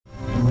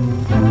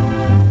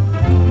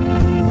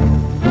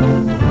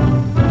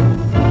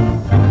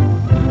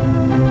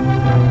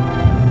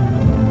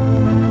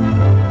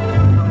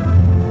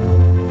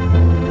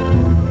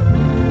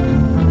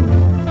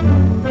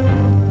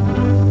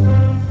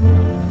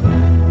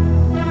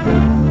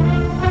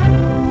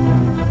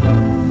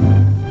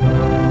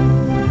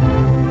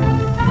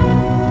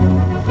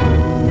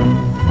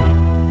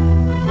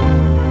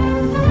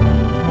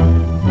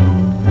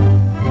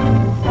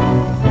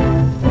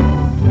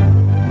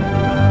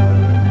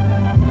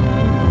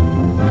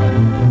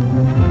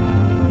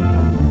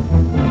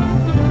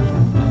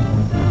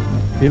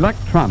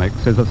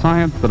Electronics is a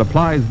science that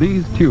applies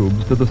these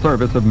tubes to the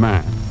service of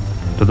man,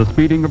 to the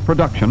speeding of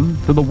production,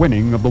 to the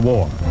winning of the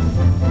war.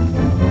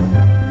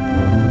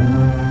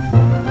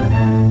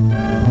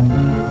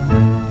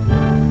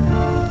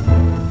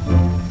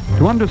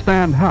 To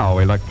understand how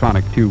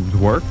electronic tubes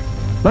work,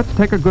 let's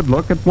take a good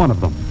look at one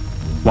of them,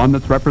 one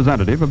that's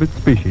representative of its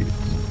species.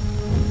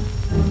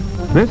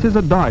 This is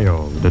a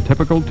diode, a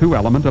typical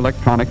two-element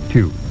electronic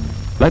tube.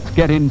 Let's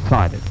get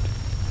inside it.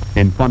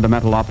 In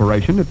fundamental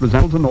operation, it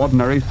resembles an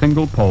ordinary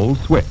single-pole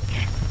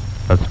switch,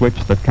 a switch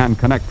that can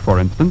connect, for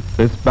instance,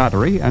 this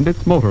battery and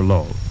its motor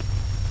load.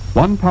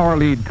 One power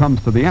lead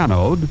comes to the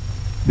anode,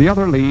 the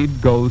other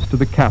lead goes to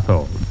the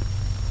cathode.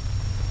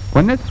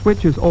 When this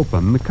switch is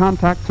open, the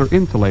contacts are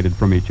insulated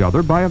from each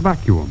other by a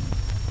vacuum,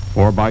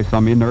 or by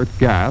some inert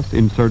gas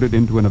inserted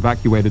into an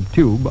evacuated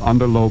tube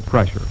under low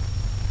pressure.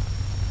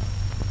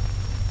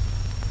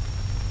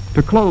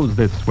 To close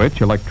this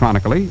switch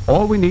electronically,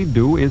 all we need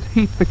do is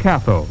heat the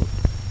cathode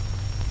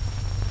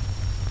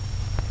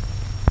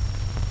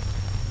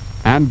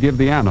and give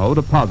the anode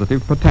a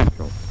positive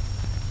potential.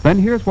 Then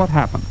here's what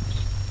happens.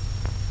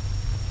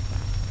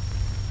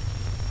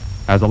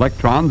 As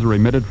electrons are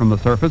emitted from the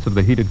surface of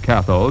the heated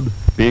cathode,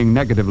 being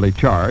negatively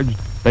charged,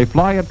 they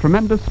fly at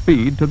tremendous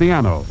speed to the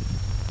anode.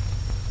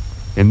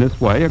 In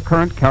this way, a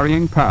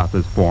current-carrying path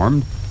is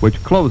formed,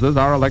 which closes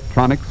our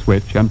electronic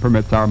switch and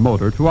permits our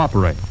motor to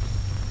operate.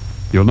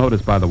 You'll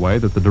notice, by the way,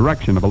 that the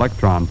direction of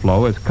electron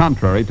flow is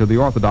contrary to the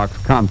orthodox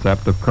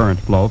concept of current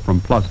flow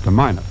from plus to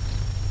minus.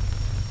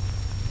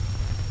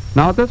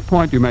 Now, at this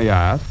point, you may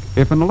ask,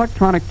 if an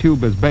electronic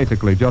tube is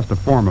basically just a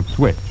form of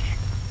switch,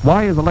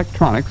 why is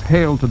electronics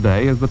hailed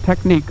today as the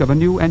technique of a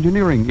new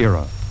engineering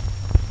era?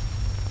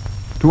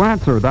 To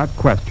answer that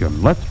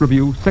question, let's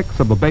review 6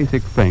 of the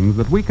basic things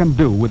that we can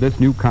do with this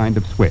new kind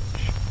of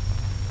switch.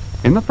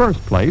 In the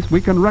first place,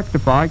 we can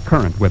rectify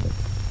current with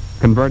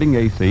it, converting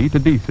AC to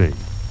DC.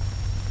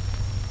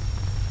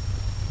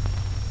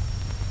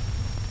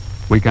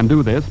 We can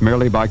do this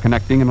merely by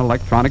connecting an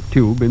electronic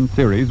tube in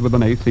series with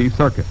an AC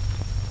circuit.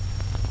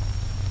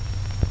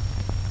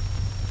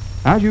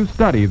 As you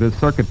study this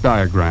circuit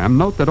diagram,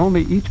 note that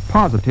only each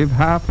positive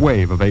half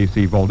wave of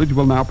AC voltage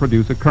will now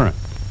produce a current.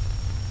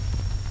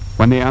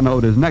 When the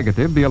anode is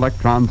negative, the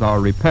electrons are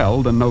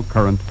repelled and no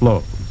current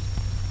flows.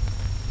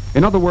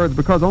 In other words,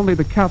 because only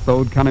the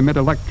cathode can emit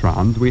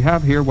electrons, we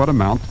have here what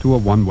amounts to a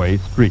one-way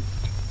street.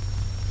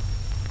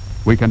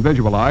 We can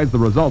visualize the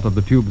result of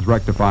the tube's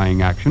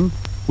rectifying action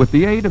with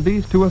the aid of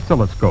these 2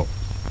 oscilloscopes.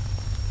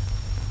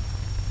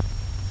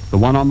 The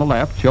one on the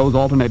left shows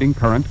alternating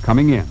current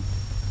coming in.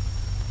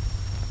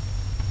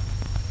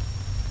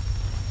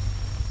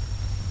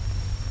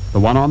 The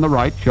one on the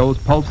right shows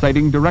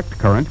pulsating direct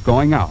current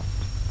going out.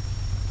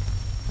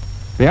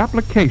 The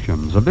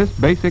applications of this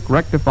basic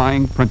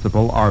rectifying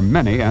principle are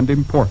many and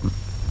important.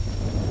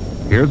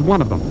 Here's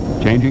one of them,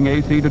 changing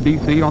AC to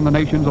DC on the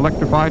nation's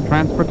electrified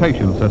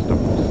transportation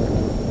systems.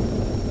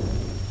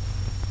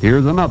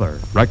 Here's another,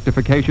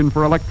 rectification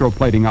for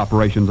electroplating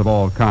operations of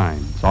all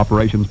kinds,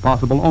 operations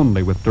possible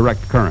only with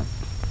direct current.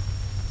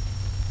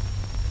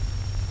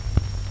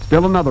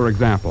 Still another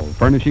example,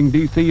 furnishing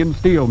DC in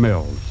steel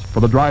mills for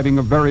the driving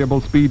of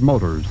variable speed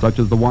motors, such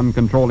as the one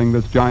controlling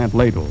this giant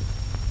ladle,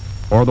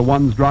 or the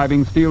ones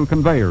driving steel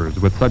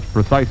conveyors with such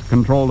precise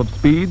control of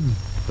speeds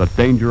that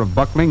danger of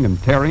buckling and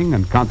tearing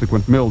and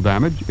consequent mill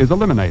damage is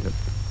eliminated.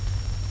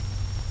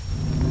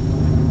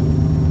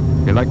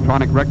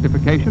 Electronic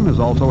rectification is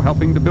also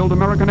helping to build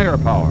American air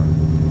power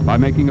by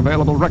making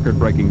available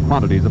record-breaking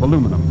quantities of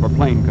aluminum for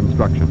plane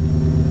construction.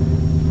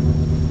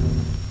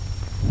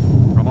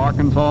 From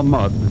Arkansas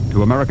mud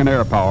to American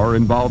air power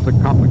involves a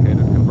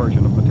complicated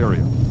conversion of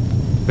material.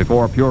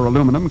 Before pure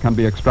aluminum can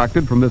be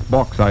extracted from this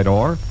bauxite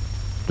ore,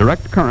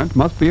 direct current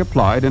must be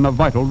applied in a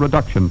vital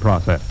reduction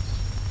process.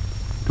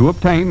 To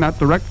obtain that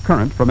direct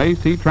current from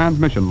AC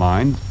transmission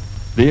lines,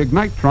 the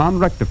ignitron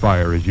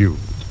rectifier is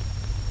used.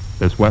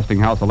 This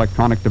Westinghouse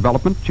electronic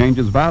development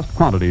changes vast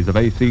quantities of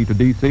AC to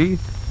DC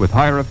with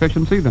higher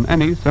efficiency than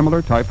any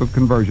similar type of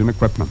conversion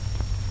equipment.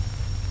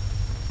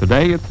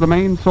 Today, it's the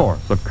main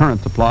source of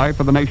current supply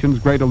for the nation's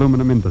great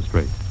aluminum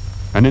industry,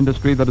 an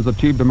industry that has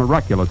achieved a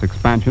miraculous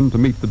expansion to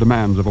meet the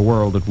demands of a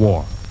world at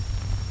war.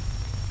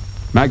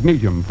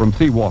 Magnesium from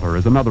seawater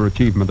is another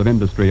achievement of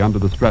industry under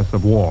the stress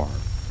of war.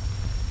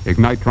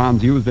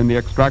 Ignitrons used in the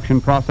extraction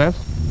process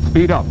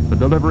speed up the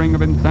delivering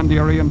of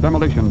incendiary and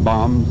demolition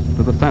bombs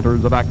to the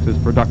centers of Axis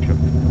production.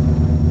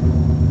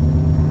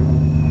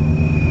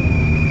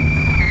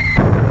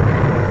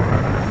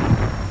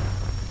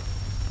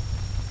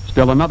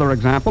 Still another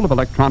example of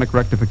electronic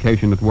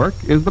rectification at work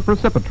is the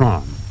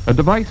precipitron, a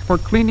device for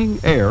cleaning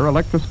air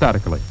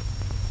electrostatically.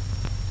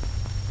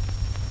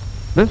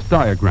 This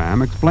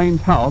diagram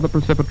explains how the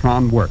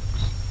precipitron works.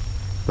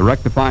 The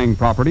rectifying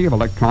property of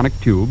electronic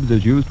tubes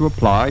is used to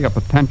apply a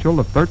potential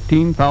of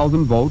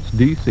 13,000 volts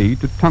DC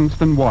to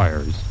tungsten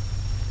wires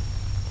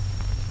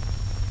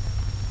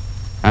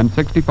and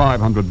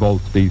 6,500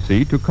 volts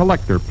DC to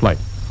collector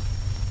plates.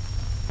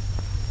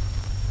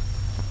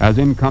 As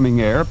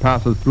incoming air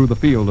passes through the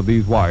field of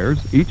these wires,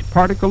 each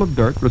particle of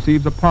dirt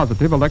receives a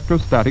positive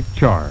electrostatic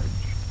charge.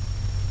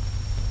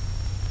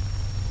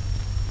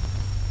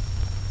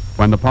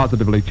 When the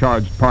positively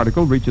charged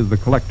particle reaches the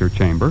collector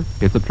chamber,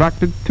 it's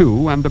attracted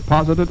to and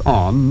deposited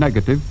on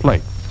negative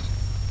plates.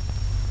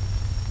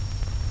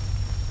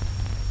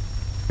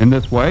 In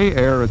this way,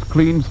 air is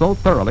cleaned so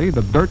thoroughly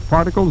that dirt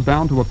particles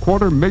down to a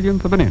 1/4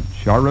 millionth of an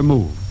inch are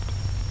removed.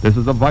 This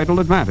is a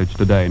vital advantage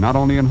today, not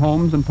only in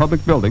homes and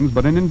public buildings,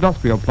 but in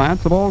industrial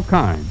plants of all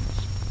kinds.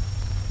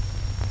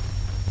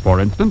 For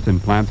instance, in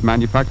plants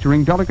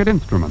manufacturing delicate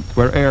instruments,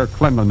 where air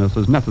cleanliness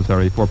is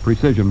necessary for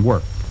precision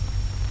work.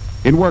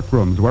 In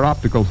workrooms where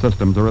optical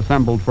systems are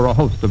assembled for a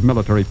host of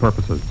military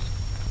purposes.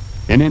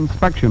 In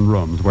inspection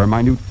rooms where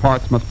minute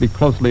parts must be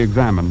closely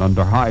examined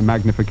under high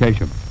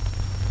magnification.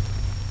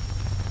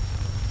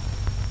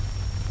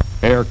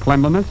 Air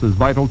cleanliness is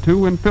vital,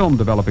 too, in film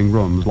developing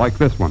rooms like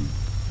this one.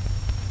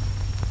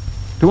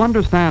 To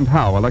understand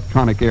how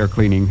electronic air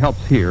cleaning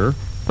helps here,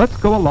 let's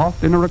go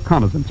aloft in a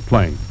reconnaissance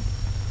plane.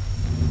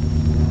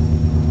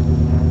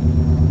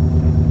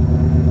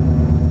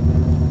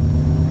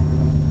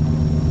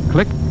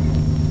 Click.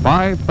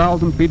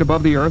 5,000 feet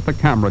above the earth, a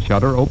camera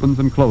shutter opens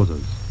and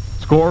closes.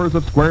 Scores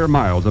of square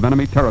miles of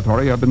enemy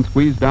territory have been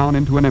squeezed down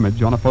into an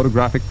image on a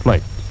photographic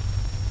plate.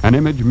 An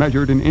image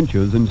measured in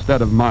inches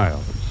instead of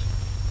miles.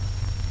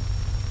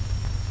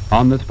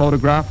 On this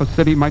photograph, a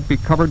city might be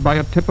covered by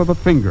a tip of a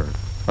finger.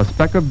 A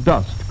speck of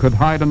dust could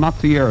hide a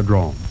Nazi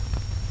aerodrome.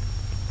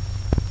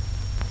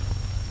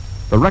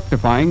 The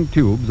rectifying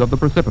tubes of the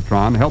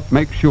precipitron help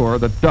make sure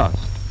that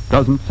dust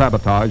doesn't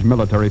sabotage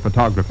military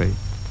photography.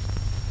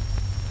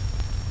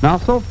 Now,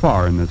 so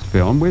far in this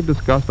film, we've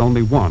discussed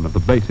only one of the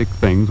basic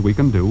things we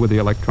can do with the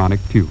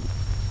electronic tube.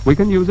 We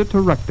can use it to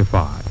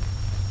rectify.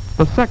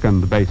 The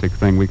second basic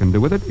thing we can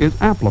do with it is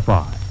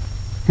amplify.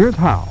 Here's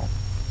how.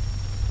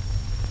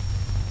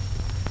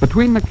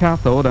 Between the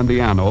cathode and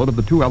the anode of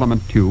the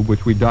two-element tube,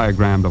 which we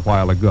diagrammed a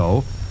while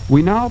ago,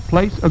 we now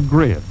place a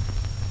grid.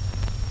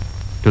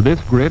 To this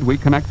grid, we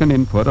connect an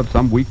input of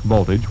some weak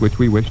voltage which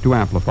we wish to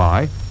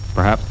amplify,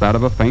 perhaps that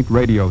of a faint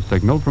radio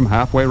signal from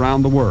halfway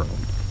around the world.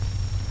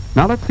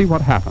 Now let's see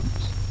what happens.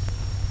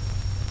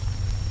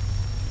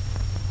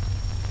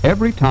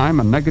 Every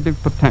time a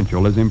negative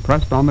potential is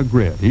impressed on the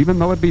grid, even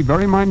though it be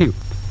very minute,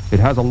 it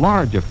has a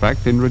large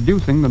effect in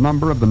reducing the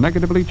number of the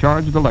negatively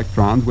charged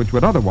electrons which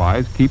would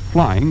otherwise keep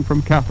flying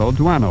from cathode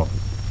to anode.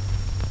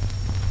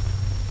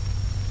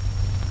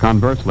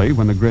 Conversely,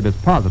 when the grid is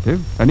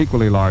positive, an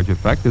equally large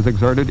effect is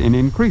exerted in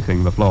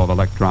increasing the flow of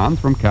electrons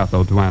from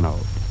cathode to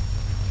anode.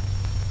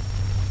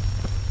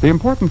 The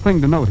important thing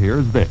to note here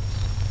is this.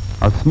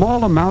 A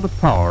small amount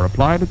of power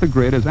applied at the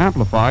grid is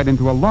amplified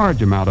into a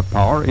large amount of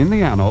power in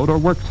the anode or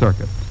work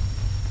circuit.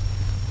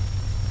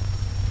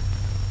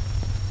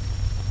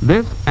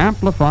 This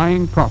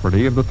amplifying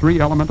property of the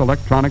three-element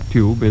electronic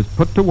tube is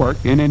put to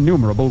work in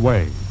innumerable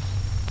ways.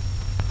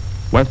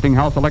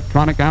 Westinghouse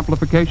electronic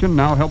amplification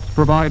now helps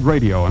provide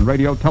radio and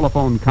radio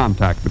telephone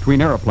contact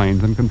between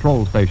airplanes and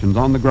control stations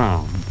on the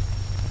ground,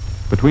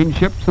 between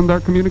ships and their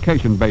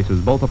communication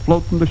bases, both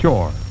afloat and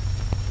ashore,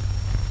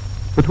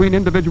 between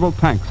individual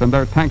tanks and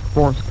their tank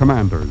force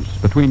commanders,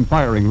 between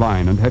firing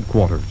line and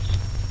headquarters,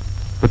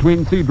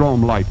 between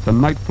sea-drome lights and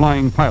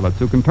night-flying pilots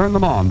who can turn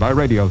them on by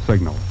radio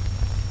signal.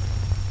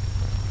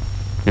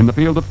 In the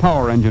field of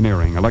power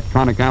engineering,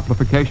 electronic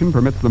amplification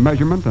permits the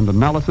measurement and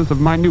analysis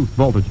of minute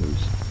voltages,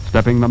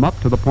 stepping them up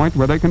to the point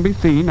where they can be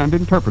seen and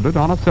interpreted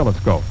on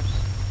oscilloscopes.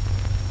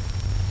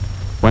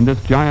 When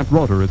this giant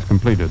rotor is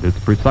completed, its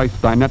precise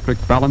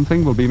dielectric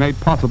balancing will be made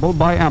possible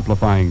by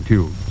amplifying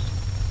tubes.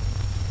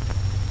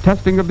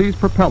 Testing of these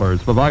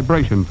propellers for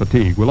vibration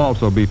fatigue will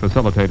also be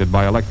facilitated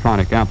by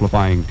electronic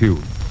amplifying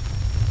tubes.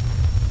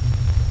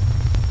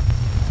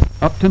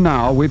 Up to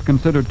now, we've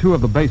considered two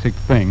of the basic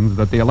things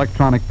that the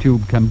electronic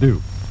tube can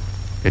do.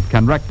 It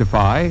can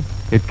rectify,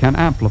 it can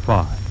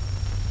amplify.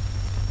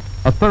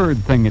 A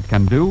third thing it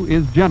can do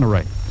is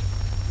generate.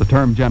 The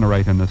term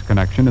generate in this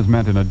connection is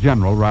meant in a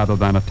general rather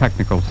than a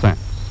technical sense.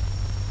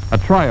 A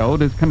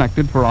triode is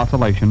connected for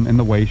oscillation in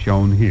the way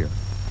shown here.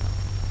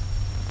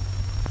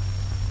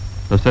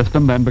 The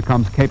system then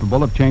becomes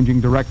capable of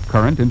changing direct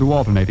current into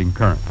alternating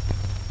current.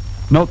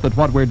 Note that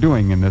what we're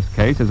doing in this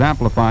case is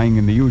amplifying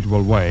in the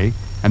usual way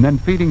and then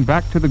feeding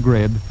back to the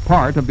grid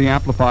part of the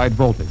amplified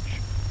voltage.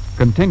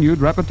 Continued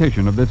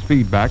repetition of this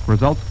feedback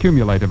results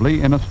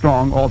cumulatively in a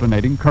strong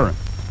alternating current.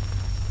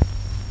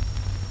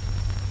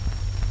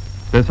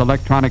 This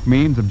electronic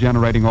means of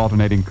generating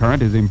alternating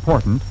current is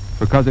important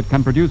because it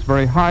can produce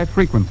very high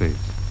frequencies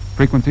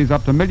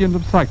up to millions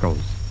of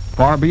cycles,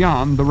 far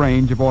beyond the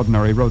range of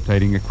ordinary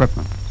rotating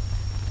equipment.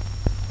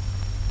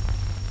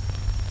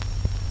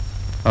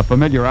 A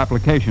familiar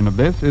application of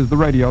this is the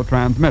radio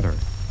transmitter.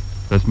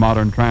 This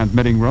modern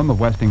transmitting room of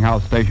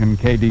Westinghouse station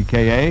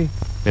KDKA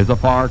is a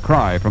far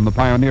cry from the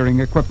pioneering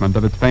equipment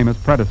of its famous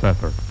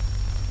predecessor.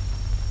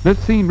 This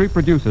scene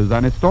reproduces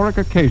an historic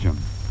occasion,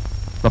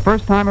 the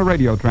first time a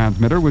radio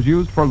transmitter was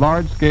used for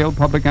large-scale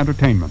public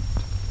entertainment.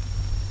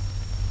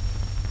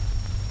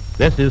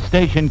 This is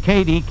station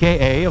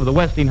KDKA of the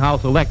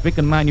Westinghouse Electric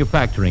and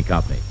Manufacturing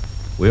Company.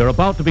 We are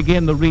about to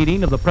begin the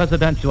reading of the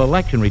presidential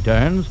election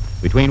returns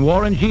between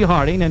Warren G.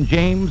 Harding and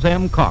James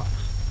M. Cox.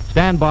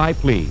 Stand by,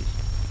 please.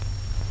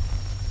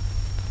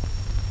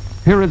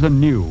 Here is a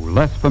new,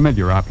 less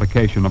familiar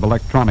application of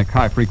electronic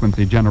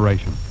high-frequency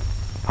generation.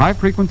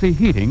 High-frequency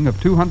heating of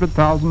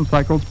 200,000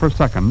 cycles per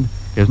second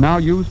is now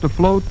used to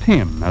flow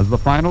tin as the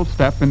final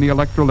step in the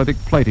electrolytic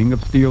plating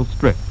of steel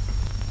strip.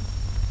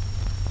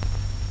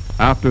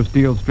 After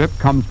steel strip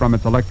comes from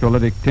its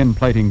electrolytic tin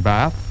plating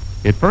bath,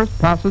 it first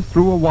passes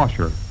through a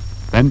washer,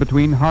 then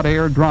between hot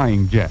air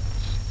drying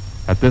jets.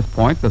 At this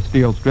point, the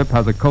steel strip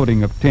has a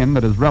coating of tin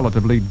that is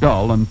relatively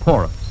dull and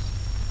porous.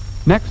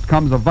 Next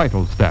comes a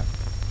vital step.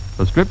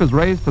 The strip is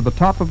raised to the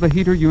top of the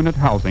heater unit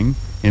housing,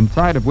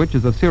 inside of which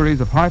is a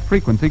series of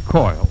high-frequency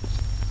coils.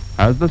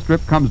 As the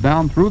strip comes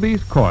down through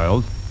these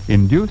coils,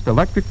 induced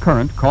electric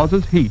current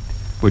causes heat,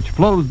 which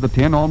flows the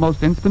tin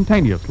almost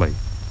instantaneously,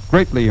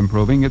 greatly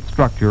improving its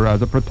structure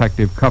as a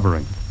protective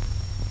covering.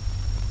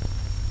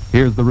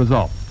 Here's the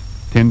result.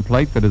 Tin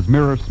plate that is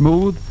mirror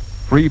smooth,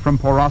 free from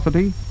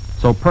porosity,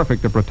 so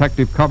perfect a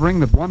protective covering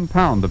that 1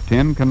 pound of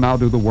tin can now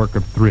do the work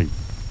of 3.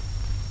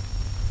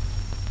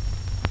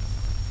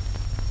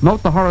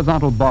 Note the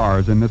horizontal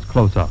bars in this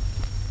close-up.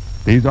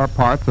 These are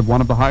parts of one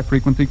of the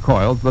high-frequency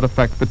coils that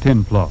affect the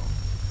tin flow.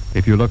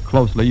 If you look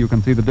closely, you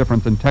can see the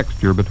difference in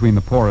texture between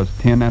the porous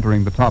tin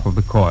entering the top of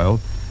the coil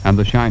and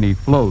the shiny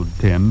flowed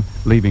tin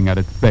leaving at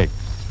its base.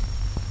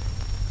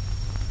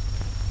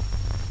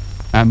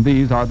 And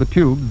these are the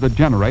tubes that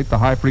generate the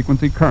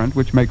high-frequency current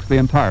which makes the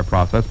entire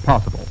process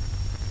possible.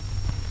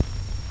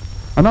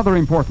 Another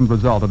important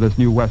result of this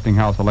new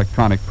Westinghouse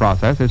electronic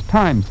process is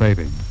time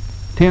saving.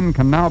 Tin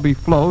can now be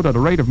flowed at a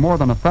rate of more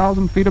than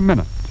 1,000 feet a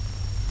minute.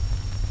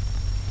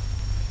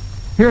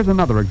 Here's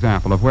another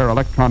example of where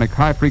electronic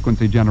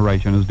high-frequency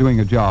generation is doing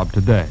a job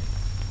today.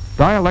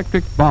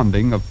 Dielectric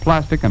bonding of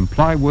plastic and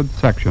plywood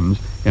sections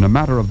in a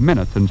matter of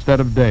minutes instead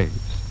of days.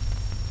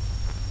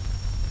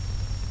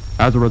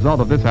 As a result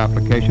of this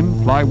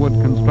application,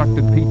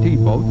 plywood-constructed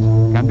PT boats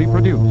can be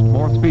produced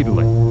more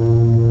speedily.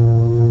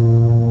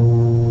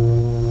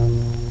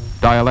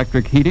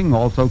 Dielectric heating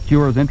also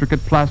cures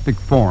intricate plastic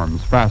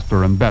forms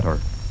faster and better.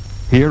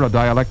 Here, a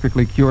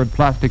dielectrically cured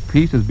plastic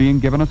piece is being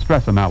given a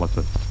stress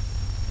analysis.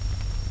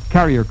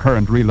 Carrier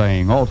current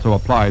relaying also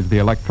applies the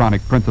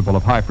electronic principle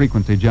of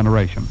high-frequency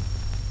generation.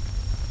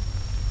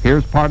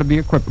 Here's part of the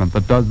equipment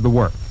that does the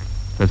work.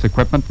 This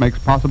equipment makes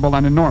possible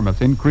an enormous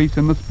increase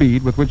in the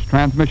speed with which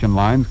transmission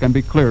lines can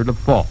be cleared of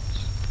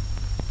faults.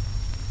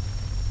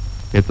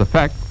 Its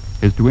effect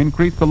is to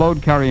increase the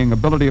load-carrying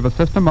ability of a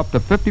system up to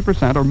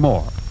 50% or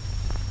more.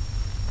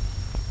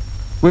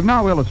 We've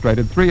now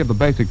illustrated 3 of the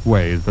basic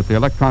ways that the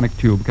electronic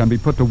tube can be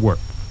put to work.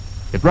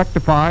 It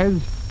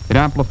rectifies, it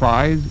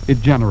amplifies,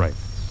 it generates.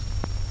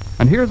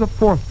 And here's a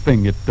 4th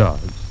thing it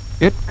does.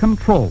 It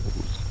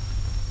controls.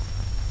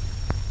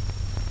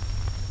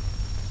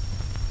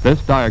 This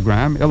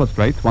diagram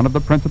illustrates one of the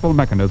principal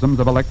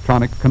mechanisms of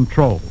electronic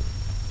control.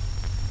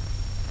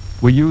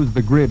 We use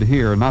the grid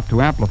here not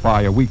to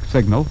amplify a weak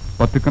signal,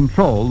 but to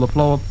control the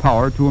flow of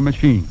power to a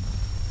machine.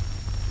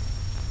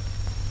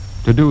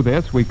 To do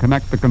this, we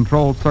connect the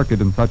control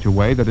circuit in such a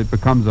way that it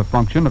becomes a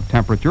function of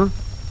temperature,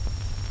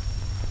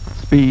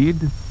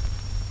 speed,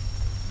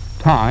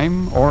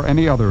 time, or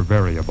any other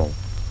variable.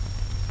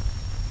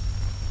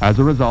 As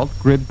a result,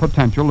 grid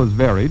potential is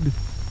varied,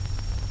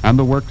 and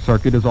the work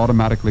circuit is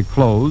automatically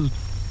closed,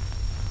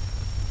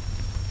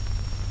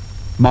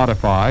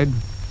 modified,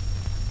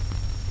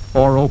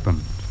 or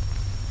opened.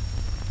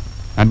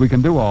 And we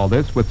can do all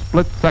this with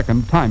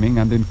split-second timing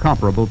and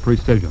incomparable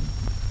precision.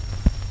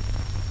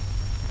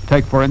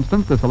 Take, for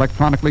instance, this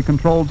electronically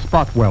controlled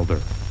spot welder.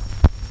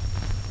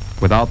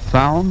 Without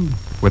sound,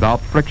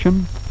 without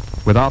friction,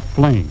 without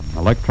flame,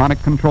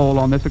 electronic control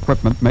on this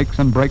equipment makes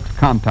and breaks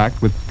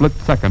contact with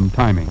split-second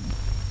timing.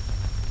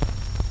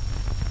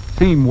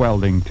 Seam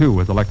welding, too,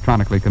 is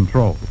electronically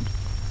controlled.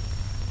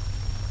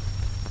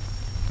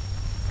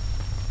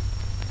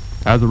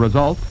 As a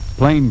result,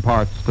 plane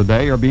parts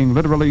today are being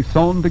literally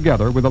sewn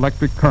together with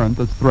electric current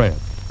as thread.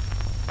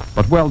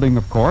 But welding,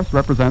 of course,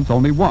 represents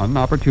only one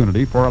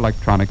opportunity for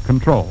electronic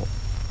control.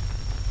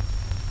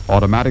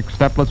 Automatic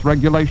stepless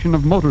regulation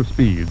of motor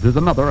speeds is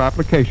another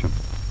application.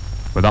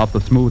 Without the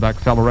smooth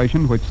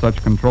acceleration which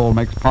such control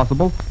makes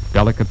possible,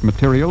 delicate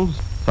materials,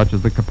 such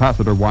as the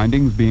capacitor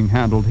windings being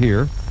handled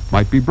here,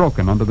 might be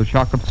broken under the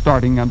shock of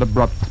starting and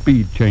abrupt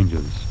speed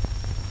changes.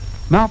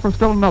 Now for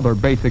still another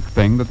basic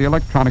thing that the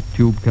electronic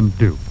tube can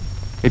do.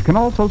 It can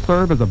also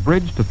serve as a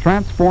bridge to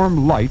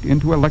transform light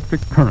into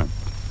electric current.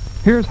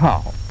 Here's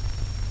how.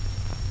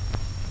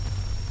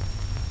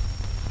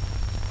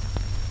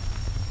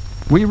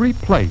 We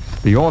replace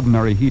the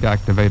ordinary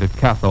heat-activated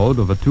cathode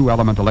of a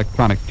 2-element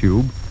electronic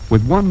tube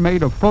with one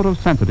made of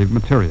photosensitive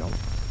material.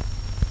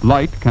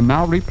 Light can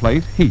now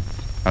replace heat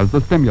as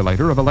the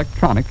stimulator of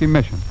electronic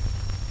emission.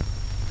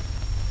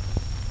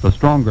 The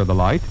stronger the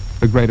light,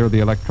 the greater the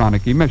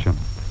electronic emission.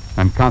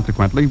 and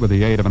consequently, with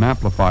the aid of an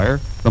amplifier,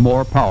 the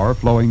more power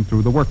flowing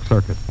through the work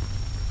circuit.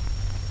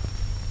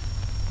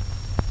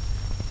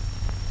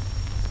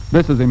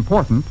 This is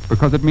important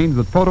because it means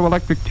that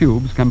photoelectric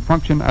tubes can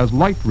function as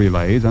light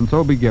relays and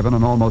so be given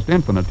an almost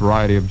infinite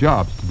variety of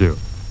jobs to do.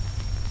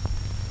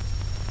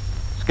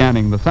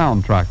 Scanning the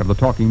soundtrack of the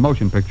talking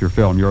motion picture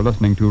film you're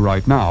listening to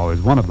right now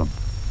is one of them.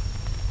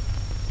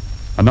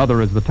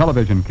 Another is the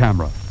television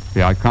camera.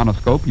 The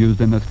iconoscope used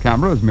in this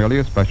camera is merely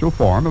a special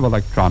form of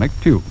electronic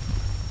tube.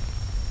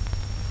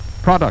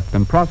 Product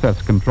and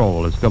process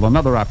control is still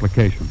another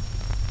application.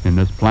 In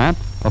this plant,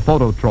 a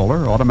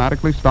phototroller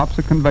automatically stops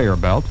a conveyor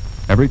belt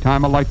every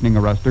time a lightning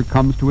arrestor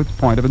comes to its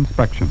point of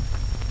inspection.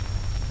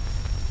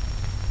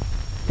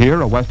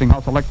 Here, a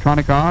Westinghouse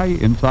electronic eye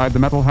inside the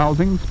metal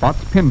housing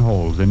spots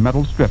pinholes in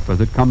metal strip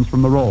as it comes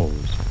from the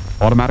rolls,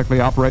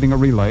 automatically operating a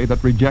relay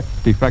that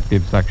rejects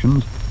defective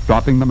sections,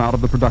 dropping them out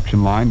of the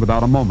production line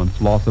without a moment's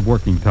loss of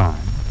working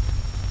time.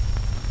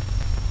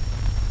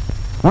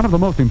 One of the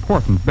most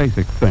important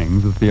basic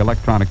things that the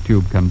electronic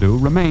tube can do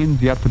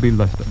remains yet to be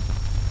listed.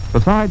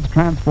 Besides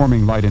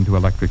transforming light into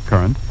electric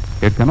current,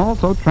 it can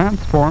also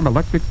transform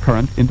electric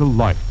current into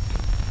light.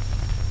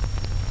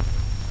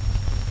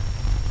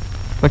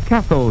 The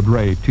cathode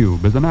ray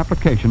tube is an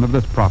application of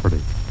this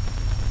property.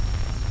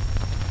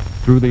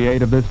 Through the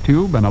aid of this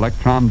tube, an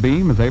electron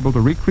beam is able to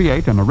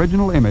recreate an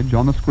original image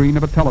on the screen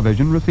of a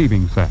television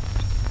receiving set.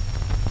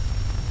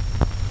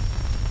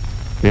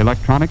 The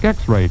electronic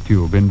X-ray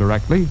tube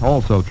indirectly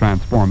also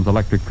transforms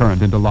electric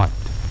current into light,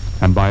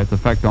 and by its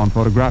effect on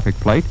photographic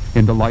plate,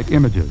 into light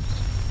images.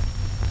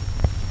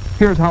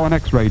 Here's how an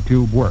X-ray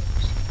tube works.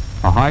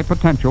 A high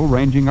potential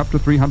ranging up to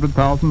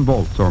 300,000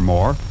 volts or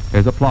more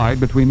is applied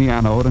between the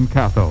anode and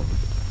cathode.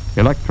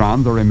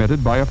 Electrons are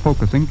emitted by a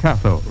focusing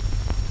cathode.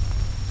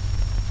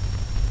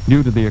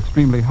 Due to the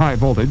extremely high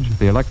voltage,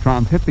 the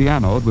electrons hit the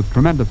anode with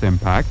tremendous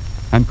impact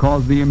and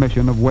cause the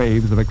emission of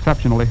waves of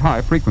exceptionally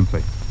high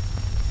frequency.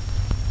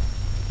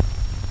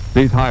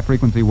 These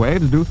high-frequency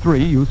waves do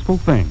three useful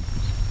things: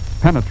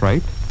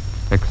 penetrate,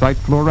 excite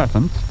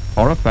fluorescence,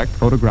 or affect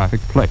photographic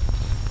plates.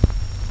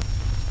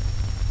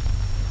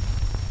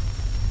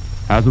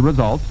 As a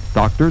result,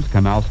 doctors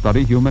can now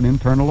study human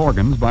internal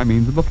organs by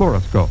means of the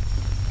fluoroscope.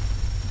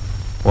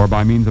 Or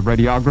by means of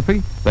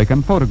radiography, they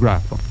can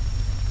photograph them.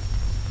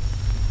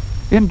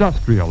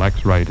 Industrial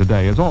X-ray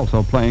today is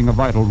also playing a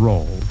vital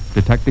role,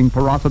 detecting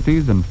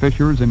porosities and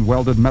fissures in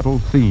welded metal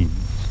seams,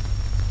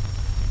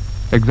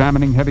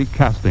 examining heavy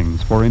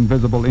castings for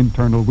invisible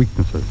internal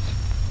weaknesses.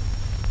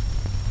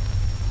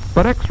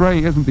 But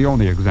X-ray isn't the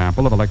only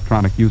example of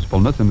electronic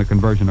usefulness in the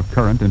conversion of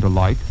current into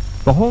light.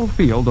 The whole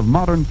field of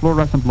modern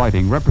fluorescent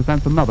lighting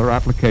represents another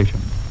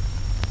application.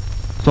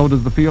 So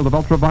does the field of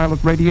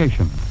ultraviolet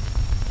radiation.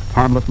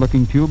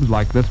 Harmless-looking tubes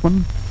like this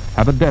one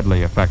have a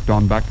deadly effect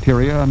on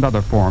bacteria and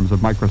other forms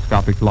of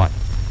microscopic life.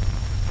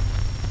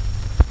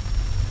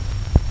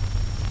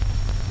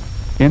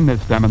 In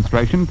this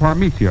demonstration,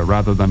 Parmesia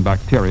rather than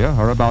bacteria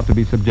are about to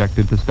be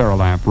subjected to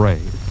Sterilamp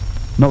rays.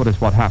 Notice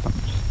what happens.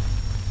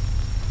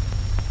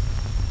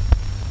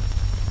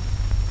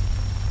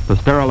 The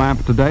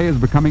Sterilamp today is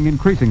becoming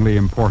increasingly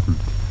important,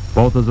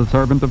 both as a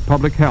servant of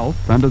public health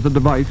and as a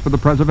device for the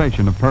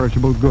preservation of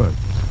perishable goods.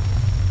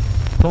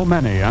 So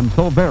many and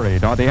so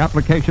varied are the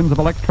applications of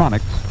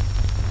electronics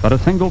that a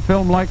single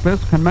film like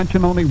this can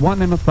mention only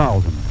 1 in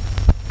 1,000.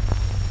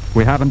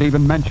 We haven't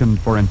even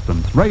mentioned, for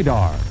instance,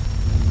 radar,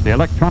 the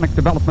electronic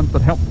development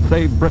that helped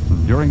save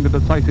Britain during the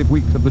decisive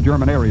weeks of the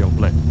German aerial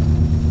blitz.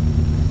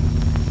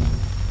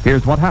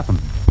 Here's what happened.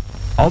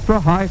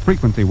 Ultra-high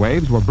frequency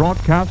waves were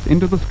broadcast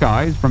into the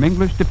skies from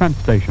English defense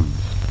stations.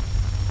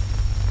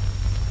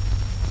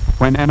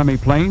 When enemy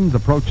planes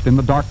approached in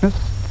the darkness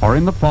or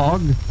in the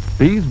fog,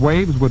 these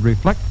waves would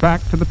reflect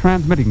back to the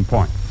transmitting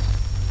points,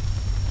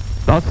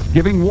 thus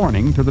giving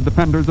warning to the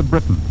defenders of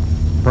Britain,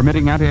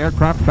 permitting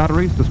anti-aircraft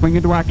batteries to swing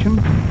into action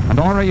and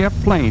RAF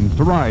planes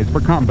to rise for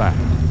combat.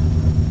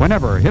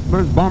 Whenever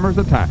Hitler's bombers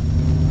attacked,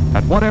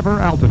 at whatever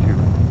altitude,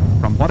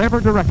 from whatever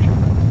direction,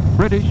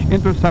 British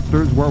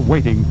interceptors were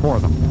waiting for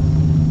them.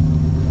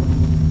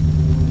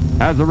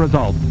 As a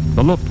result,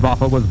 the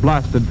Luftwaffe was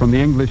blasted from the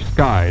English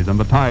skies and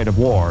the tide of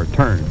war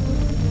turned.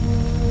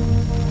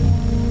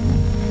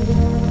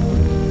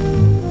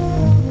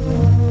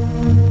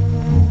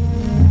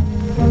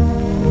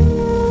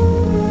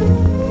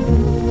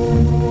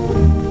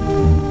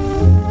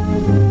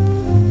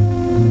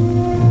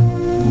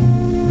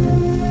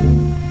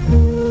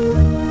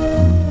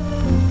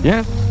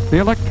 Yes, the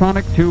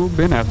electronic tube,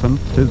 in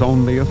essence, is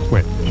only a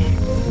switch.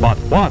 But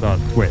what a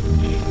switch!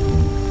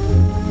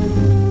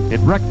 It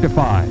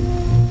rectifies,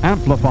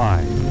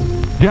 amplifies,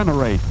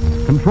 generates,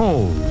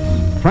 controls,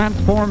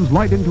 transforms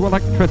light into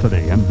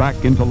electricity and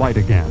back into light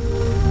again.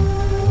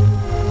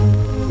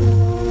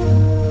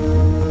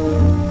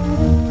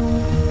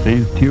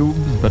 These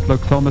tubes that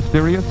look so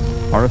mysterious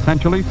are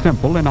essentially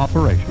simple in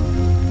operation,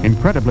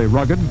 incredibly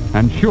rugged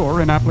and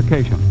sure in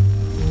application.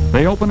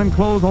 They open and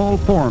close all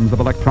forms of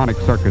electronic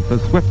circuits as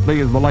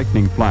swiftly as the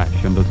lightning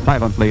flash and as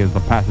silently as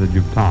the passage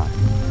of time.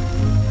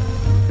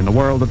 In the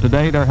world of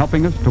today, they're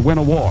helping us to win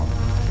a war.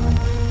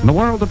 In the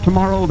world of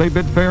tomorrow, they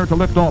bid fair to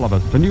lift all of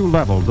us to new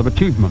levels of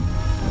achievement,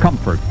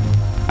 comfort,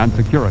 and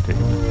security.